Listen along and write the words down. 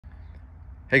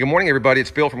Hey, good morning, everybody.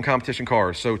 It's Bill from Competition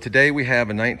Cars. So today we have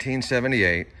a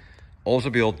 1978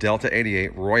 Oldsmobile Delta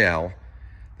 88 Royale.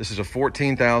 This is a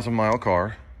 14,000 mile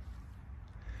car.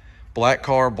 Black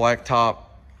car, black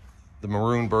top, the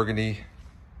maroon burgundy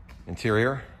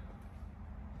interior.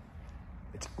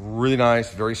 It's really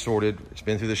nice, very sorted. It's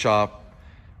been through the shop.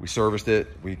 We serviced it.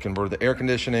 We converted the air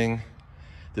conditioning,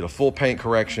 did a full paint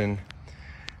correction.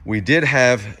 We did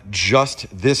have just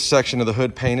this section of the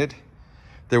hood painted.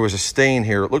 There was a stain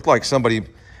here. It looked like somebody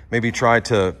maybe tried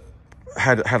to,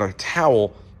 had a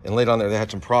towel and laid on there. They had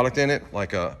some product in it,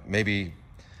 like maybe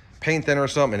paint thinner or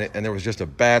something, and there was just a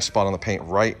bad spot on the paint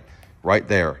right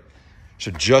there.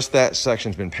 So just that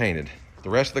section's been painted. The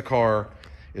rest of the car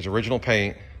is original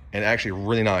paint and actually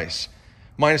really nice,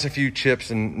 minus a few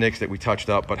chips and nicks that we touched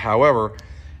up. But however,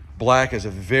 black is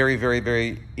a very, very,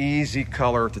 very easy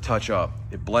color to touch up.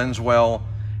 It blends well,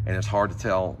 and it's hard to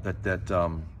tell that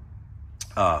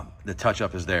the touch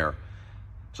up is there.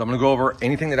 So I'm gonna go over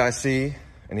anything that I see,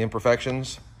 any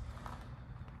imperfections.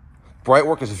 Bright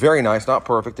work is very nice, not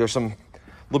perfect. There's some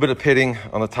little bit of pitting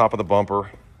on the top of the bumper.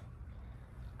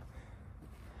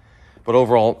 But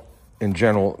overall, in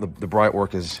general, the bright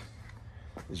work is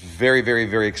very, very,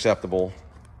 very acceptable.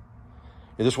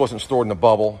 This wasn't stored in a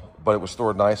bubble, but it was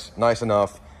stored nice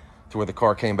enough to where the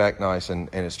car came back nice, and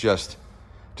it's just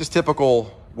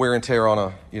typical wear and tear on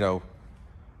a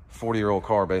 40-year-old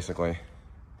car, basically.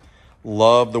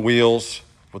 Love the wheels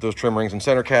with those trim rings and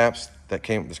center caps.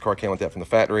 This car came with that from the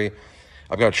factory.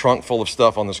 I've got a trunk full of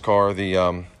stuff on this car.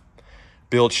 The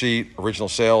build sheet, original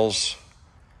sales,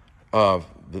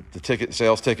 the ticket,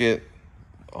 sales ticket,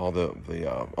 all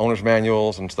the owner's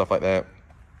manuals and stuff like that.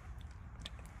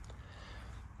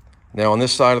 Now on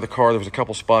this side of the car, there was a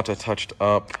couple spots I touched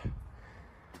up.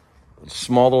 A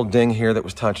small little ding here that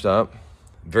was touched up.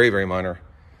 Very, very minor.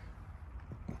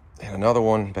 And another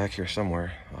one back here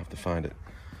somewhere. I'll have to find it.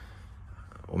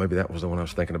 Well, maybe that was the one I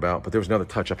was thinking about. But there was another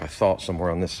touch-up I thought somewhere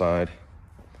on this side.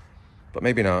 But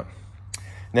maybe not.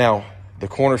 Now, the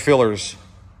corner fillers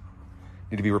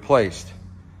need to be replaced.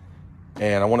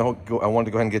 And I wanted to go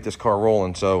ahead and get this car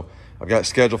rolling. So I've got it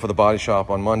scheduled for the body shop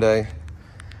on Monday.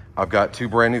 I've got 2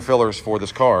 brand new fillers for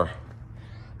this car.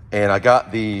 And I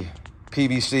got the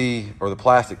PVC or the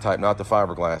plastic type, not the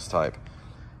fiberglass type.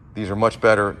 These are much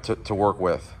better to work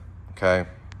with. Okay,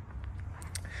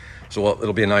 so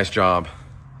it'll be a nice job.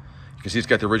 You can see it's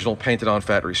got the original painted on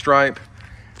factory stripe.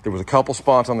 There was a couple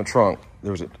spots on the trunk.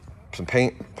 There was some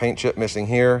paint chip missing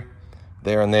here,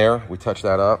 there, and there. We touched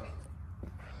that up.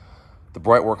 The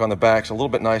bright work on the back's a little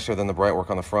bit nicer than the bright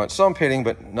work on the front. Some pitting,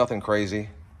 but nothing crazy.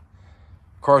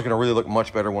 Car's gonna really look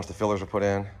much better once the fillers are put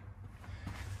in.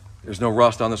 There's no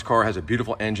rust on this car. It has a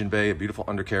beautiful engine bay, a beautiful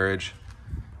undercarriage.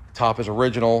 Top is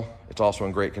original. It's also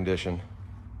in great condition.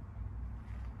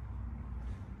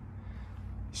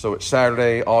 So it's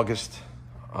Saturday, August,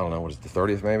 I don't know, what is it, the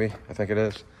 30th maybe? I think it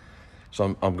is.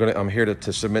 So I'm here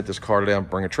to submit this car today on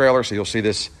Bring a Trailer. So you'll see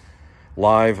this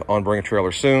live on Bring a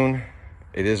Trailer soon.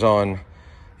 It is on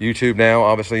YouTube now.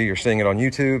 Obviously, you're seeing it on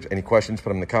YouTube. Any questions, put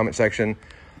them in the comment section.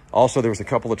 Also, there was a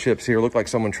couple of chips here. It looked like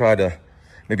someone tried to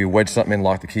maybe wedge something in,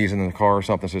 lock the keys in the car or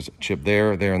something. So there's a chip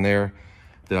there, there, and there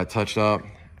that I touched up.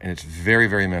 And it's very,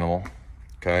 very minimal,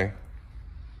 okay?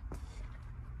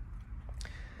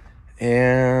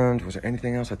 And was there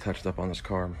anything else I touched up on this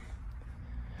car?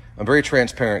 I'm very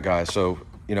transparent, guys. So,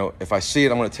 if I see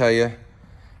it, I'm gonna tell you.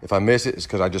 If I miss it, it's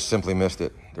because I just simply missed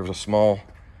it. There was a small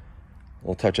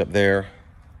little touch up there.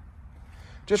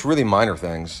 Just really minor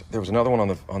things. There was another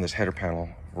one on this header panel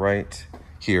right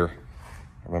here.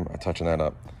 I remember touching that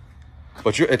up.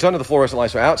 But it's under the fluorescent light.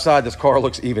 So outside, this car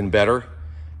looks even better.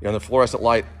 The fluorescent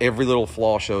light, every little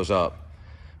flaw shows up.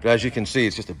 But as you can see,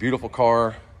 it's just a beautiful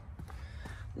car.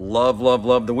 Love, love,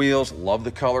 love the wheels. Love the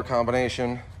color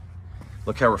combination.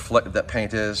 Look how reflective that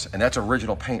paint is. And that's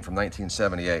original paint from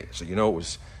 1978. So it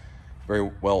was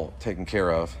very well taken care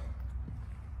of.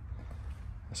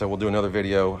 So we'll do another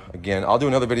video again. I'll do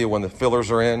another video when the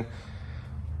fillers are in.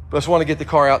 But I just want to get the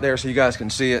car out there so you guys can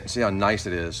see it and see how nice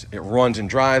it is. It runs and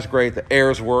drives great. The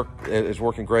air is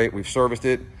working great. We've serviced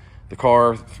it. The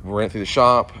car, we ran it through the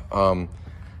shop.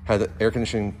 Had the air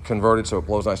conditioning converted so it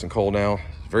blows nice and cold now.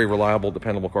 Very reliable,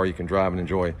 dependable car you can drive and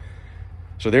enjoy.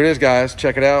 So there it is, guys.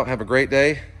 Check it out. Have a great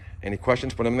day. Any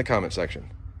questions, put them in the comment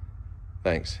section.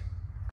 Thanks.